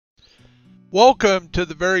Welcome to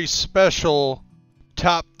the very special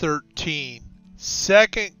Top 13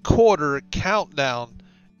 second quarter countdown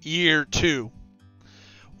year 2.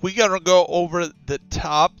 We're going to go over the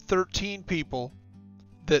top 13 people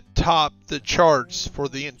that topped the charts for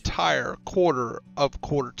the entire quarter of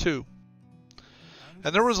quarter 2.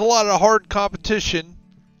 And there was a lot of hard competition,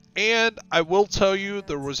 and I will tell you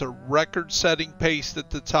there was a record-setting pace at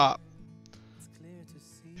the top.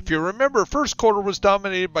 If you remember, first quarter was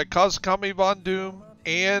dominated by Kazakami Von Doom,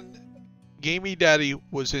 and Gamey Daddy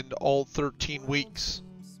was in all 13 weeks.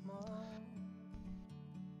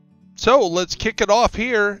 So let's kick it off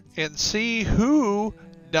here and see who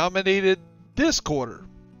dominated this quarter.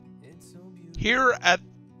 Here at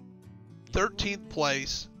 13th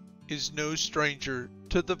place is no stranger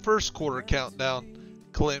to the first quarter countdown,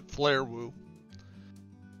 Clint Flairwoo.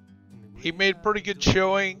 He made a pretty good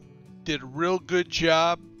showing, did a real good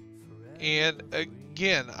job. And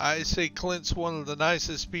again, I say Clint's one of the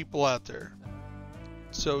nicest people out there.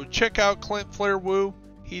 So check out Clint Flairwoo.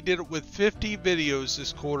 He did it with 50 videos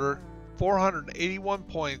this quarter, 481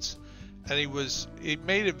 points, and he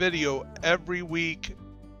made a video every week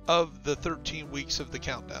of the 13 weeks of the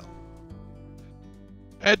countdown.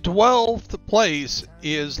 At 12th place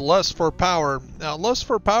is Lust for Power. Now, Lust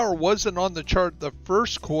for Power wasn't on the chart the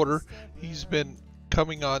first quarter. He's been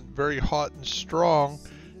coming on very hot and strong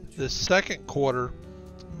the second quarter,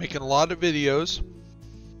 making a lot of videos,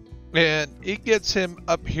 and it gets him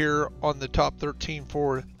up here on the top 13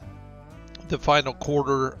 for the final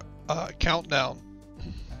quarter countdown.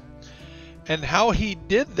 And how he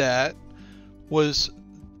did that was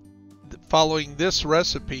following this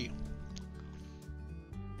recipe.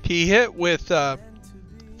 He hit with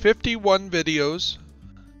 51 videos,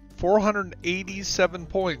 487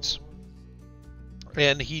 points,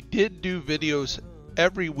 and he did do videos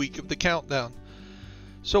every week of the countdown.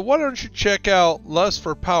 So why don't you check out Lust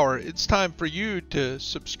for Power? It's time for you to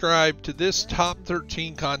subscribe to this top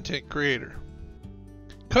 13 content creator.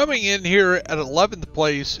 Coming in here at 11th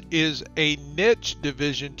place is a niche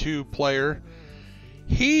Division 2 player.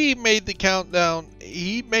 He made the countdown.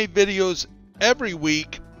 He made videos every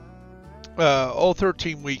week, all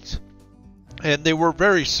 13 weeks, and they were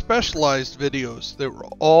very specialized videos. They were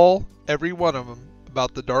all, every one of them,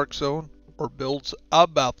 about the Dark Zone, or builds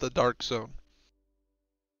about the Dark Zone,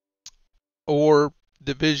 or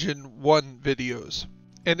Division 1 videos.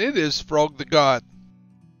 And it is Frog the God.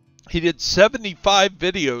 He did 75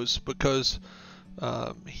 videos because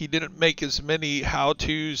he didn't make as many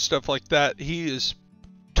how-tos, stuff like that. He is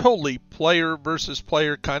totally player versus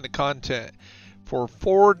player kind of content for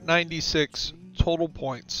 496 total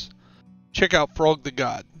points. Check out Frog the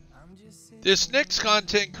God. This next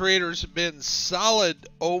content creator has been solid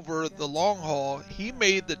over the long haul. He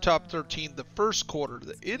made the top 13 the first quarter.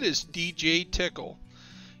 It is DJ Tickle.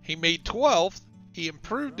 He made 12th. He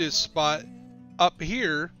improved his spot up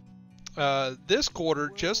here this quarter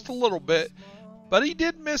just a little bit, but he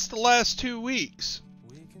did miss the last 2 weeks.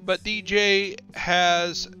 But DJ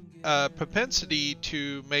has a propensity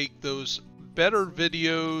to make those better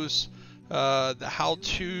videos, the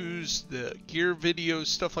how-tos, the gear videos,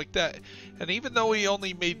 stuff like that. And even though he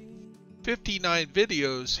only made 59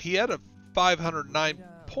 videos, he had a 509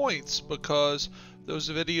 points because those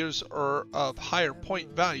videos are of higher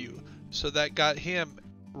point value. So that got him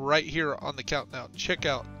right here on the countdown. Check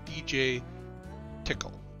out DJ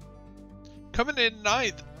Tickle. Coming in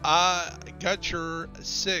 9th, I got your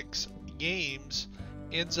 6 games.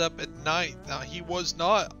 Ends up at 9th. Now, he was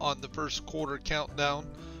not on the first quarter countdown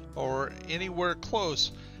or anywhere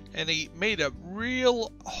close, and he made a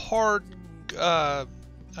real hard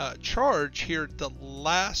charge here the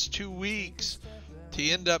last 2 weeks to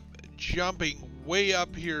end up jumping way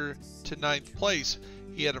up here to 9th place.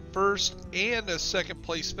 He had a first and a second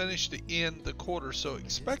place finish to end the quarter, so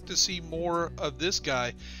expect to see more of this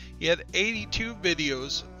guy. He had 82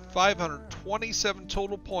 videos, 527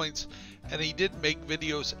 total points, and he did make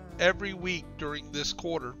videos every week during this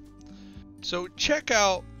quarter. So check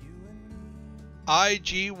out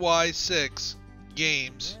IGY6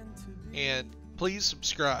 Games and please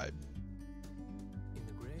subscribe.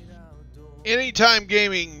 Anytime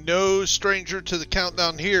Gaming, no stranger to the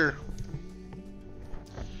countdown here.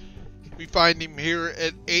 We find him here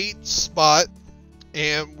at 8th spot,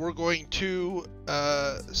 and we're going to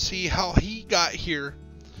see how he got here.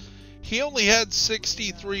 He only had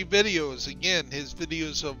 63 videos. Again, his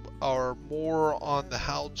videos are more on the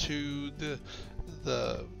how-to,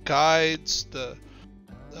 the guides, the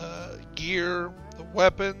gear, the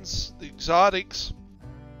weapons, the exotics.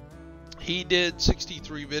 He did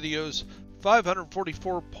 63 videos,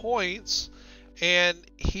 544 points, And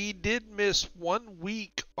he did miss 1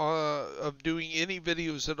 week of doing any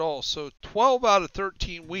videos at all. So 12 out of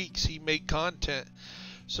 13 weeks he made content.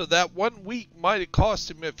 So that 1 week might have cost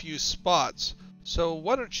him a few spots. So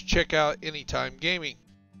why don't you check out Anytime Gaming.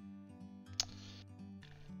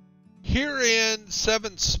 Here in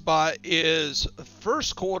 7th spot is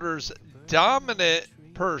first quarter's dominant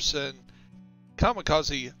person,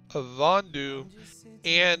 Kamikaze Von Doom.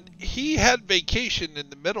 And he had vacation in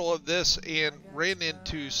the middle of this and ran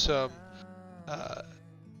into some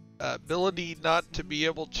ability not to be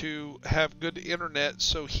able to have good internet.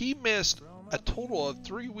 So he missed a total of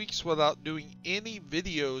 3 weeks without doing any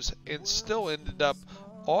videos and still ended up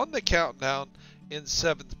on the countdown in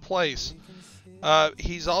 7th place.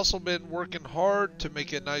 He's also been working hard to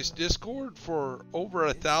make a nice Discord for over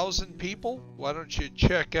 1,000 people. Why don't you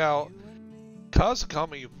check out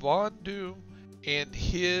Kazakami Von Doom and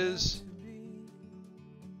his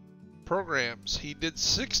programs. He did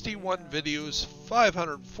 61 videos,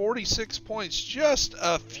 546 points, just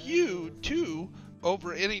a few too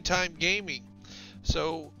over Anytime Gaming.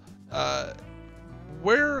 So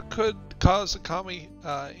where could Kazakami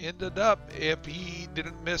ended up if he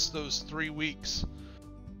didn't miss those 3 weeks?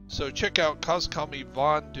 So check out Kazakami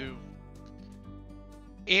Von Doom.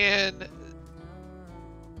 In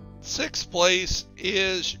 6th place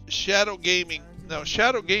is Shadow Gaming. Now,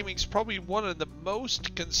 Shadow Gaming is probably one of the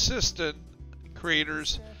most consistent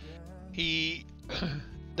creators. He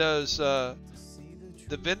does the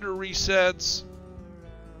vendor resets,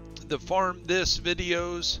 the farm this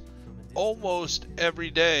videos almost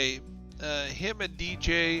every day. Him and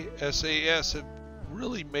DJ SAS have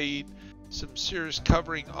really made some serious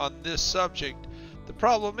covering on this subject. The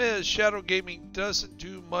problem is Shadow Gaming doesn't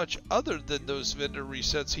do much other than those vendor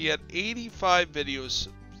resets. He had 85 videos,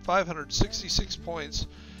 566 points,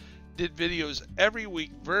 did videos every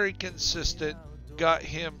week, very consistent, got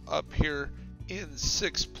him up here in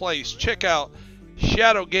 6th place. Check out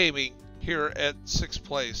Shadow Gaming here at 6th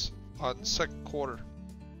place on 2nd quarter.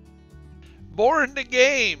 Born the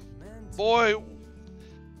Game. Boy,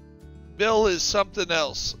 Bill is something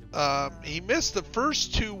else. He missed the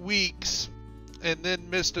first 2 weeks and then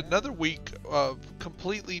missed another week of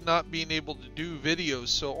completely not being able to do videos.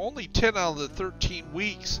 So only 10 out of the 13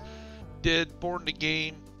 weeks did Born the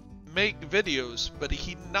Game make videos, but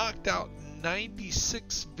he knocked out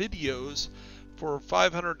 96 videos for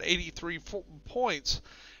 583 points.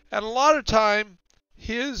 And a lot of time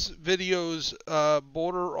his videos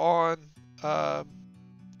border on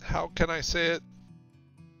how can I say it,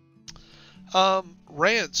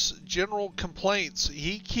 rants, general complaints.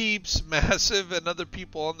 He keeps Massive and other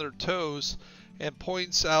people on their toes and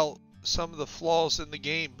points out some of the flaws in the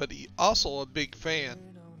game, but he also a big fan.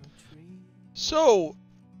 So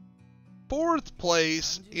 4th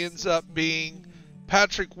place ends up being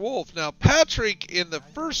Patrick Wolf. Now Patrick in the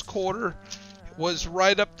 1st quarter was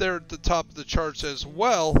right up there at the top of the charts as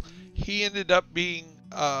well. He ended up being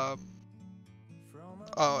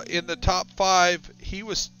in the top 5. He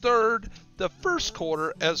was 3rd the 1st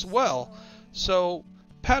quarter as well. So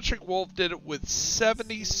Patrick Wolf did it with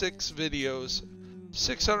 76 videos,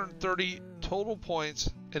 630 total points,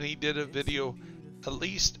 and he did a video at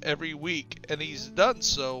least every week, and he's done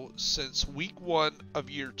so since week 1 of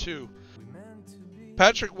year 2.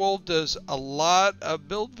 Patrick Wolf does a lot of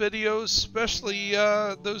build videos, especially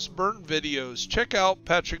those burn videos. Check out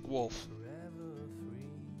Patrick Wolf.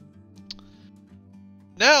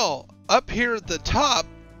 Now, up here at the top,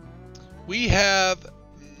 we have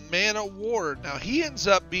Man of War. Now, he ends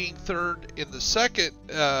up being 3rd in the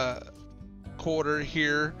 2nd quarter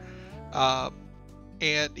here.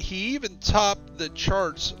 And he even topped the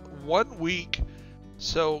charts 1 week.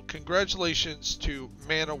 So, congratulations to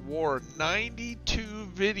Man of War.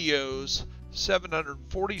 92 videos,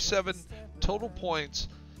 747 total points.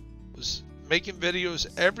 Was making videos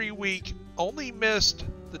every week. Only missed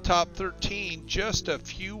the top 13 just a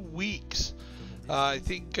few weeks. I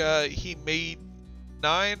think he made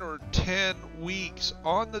 9 or 10 weeks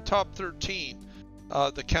on the top 13,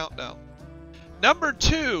 the countdown. Number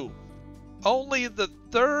 2, only the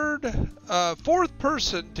 4th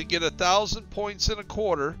person to get 1,000 points in a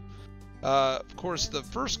quarter. Of course, the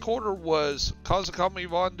 1st quarter was Kazakami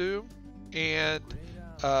Von Doom, and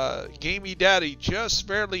Gamey Daddy just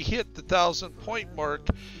barely hit the 1,000 point mark.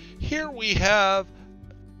 Here we have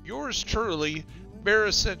yours truly, Bear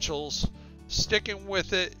Essentials, sticking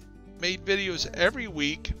with it, made videos every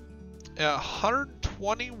week,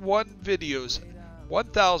 121 videos,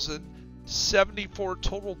 1,074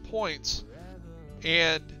 total points,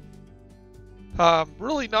 and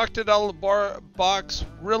Really knocked it out of the box,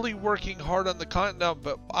 really working hard on the countdown,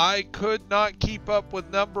 but I could not keep up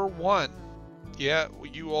with number 1. Yeah,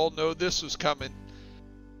 you all know this was coming.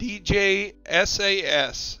 DJ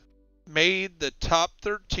SAS made the top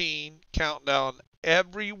 13 countdown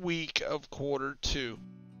every week of quarter 2.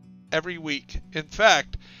 Every week. In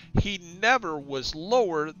fact, he never was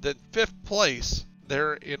lower than 5th place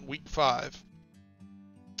there in week 5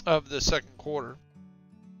 of the second quarter.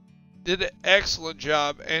 Did an excellent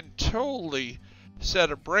job and totally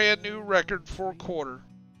set a brand new record for a quarter.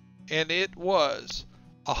 And it was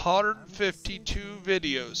 152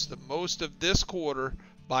 videos, the most of this quarter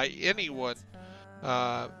by anyone,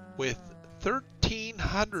 with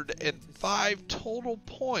 1,305 total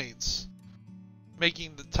points,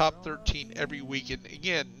 making the top 13 every week, and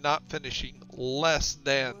again, not finishing less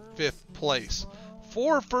than 5th place.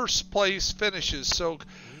 4 first place finishes, so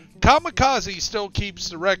Kamikaze still keeps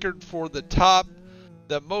the record for the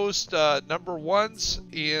most number 1s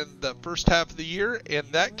in the first half of the year, and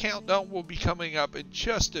that countdown will be coming up in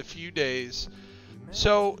just a few days.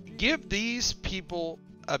 So give these people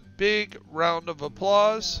a big round of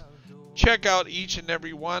applause. Check out each and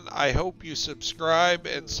every one. I hope you subscribe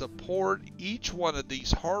and support each one of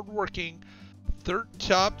these hardworking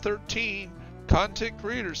top 13 content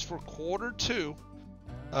creators for quarter 2.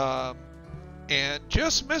 And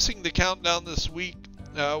just missing the countdown this week,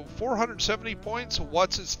 470 points.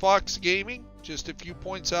 What's His Fox Gaming, just a few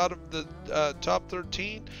points out of the top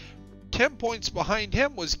 13. 10 points behind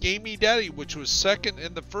him was Gamey Daddy, which was second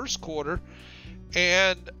in the first quarter.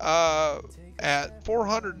 And at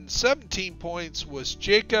 417 points was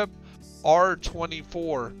Jacob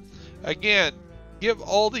R24. Again, give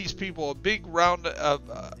all these people a big round of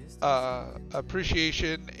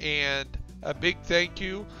appreciation and a big thank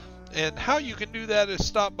you. And how you can do that is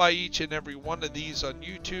stop by each and every one of these on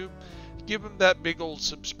YouTube. Give them that big old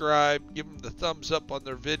subscribe. Give them the thumbs up on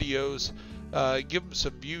their videos. Give them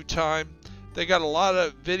some view time. They got a lot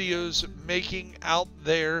of videos making out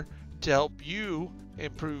there to help you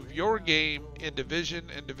improve your game in Division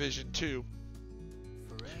and Division 2.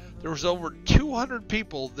 There was over 200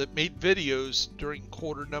 people that made videos during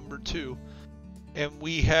quarter number 2. And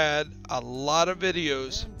we had a lot of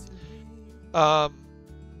videos.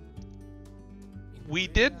 We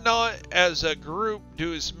did not, as a group,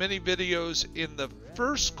 do as many videos in the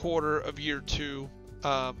first quarter of year 2,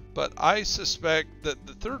 but I suspect that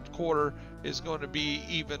the third quarter is going to be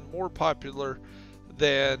even more popular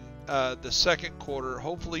than the second quarter.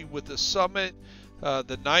 Hopefully with the Summit,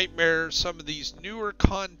 the Nightmare, some of these newer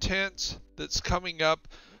contents that's coming up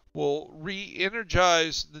will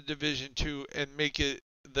re-energize the Division 2 and make it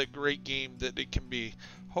the great game that it can be.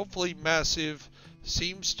 Hopefully Massive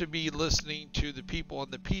seems to be listening to the people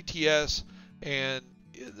on the PTS, and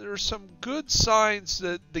there's some good signs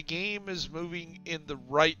that the game is moving in the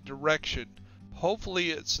right direction.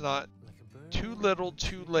 Hopefully it's not too little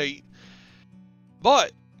too late,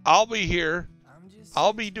 but I'll be here.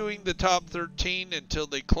 I'll be doing the top 13 until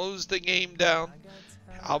they close the game down.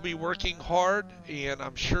 I'll be working hard, and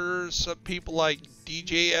I'm sure some people like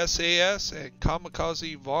DJ SAS and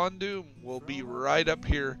Kamikaze Von Doom will be right up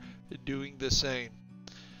here doing the same.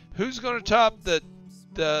 Who's going to top the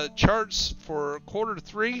charts for quarter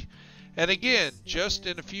 3? And again, just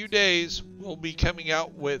in a few days, we'll be coming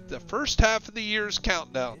out with the first half of the year's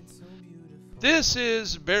countdown. This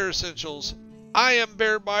is Bear Essentials. I am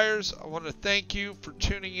Bear Byers. I want to thank you for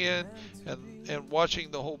tuning in and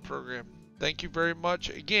watching the whole program. Thank you very much.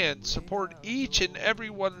 Again, support each and every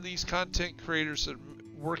one of these content creators that are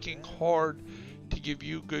working hard to give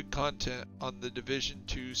you good content on the Division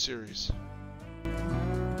 2 series.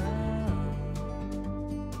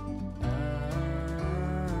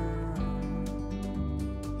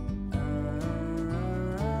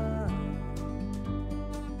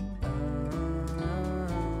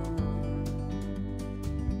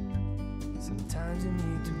 Sometimes you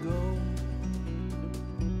need to go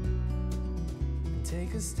and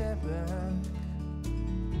take a step back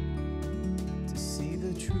to see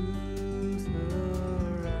the truth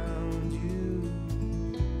around you.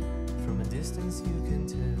 From a distance you can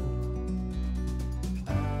tell.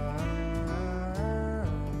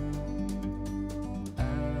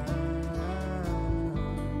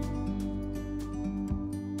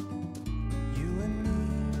 You and me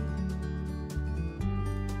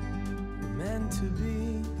were meant to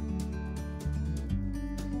be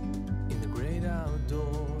in the great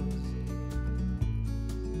outdoors,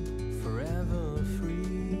 forever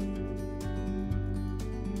free.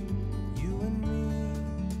 You and me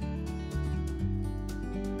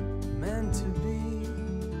meant to be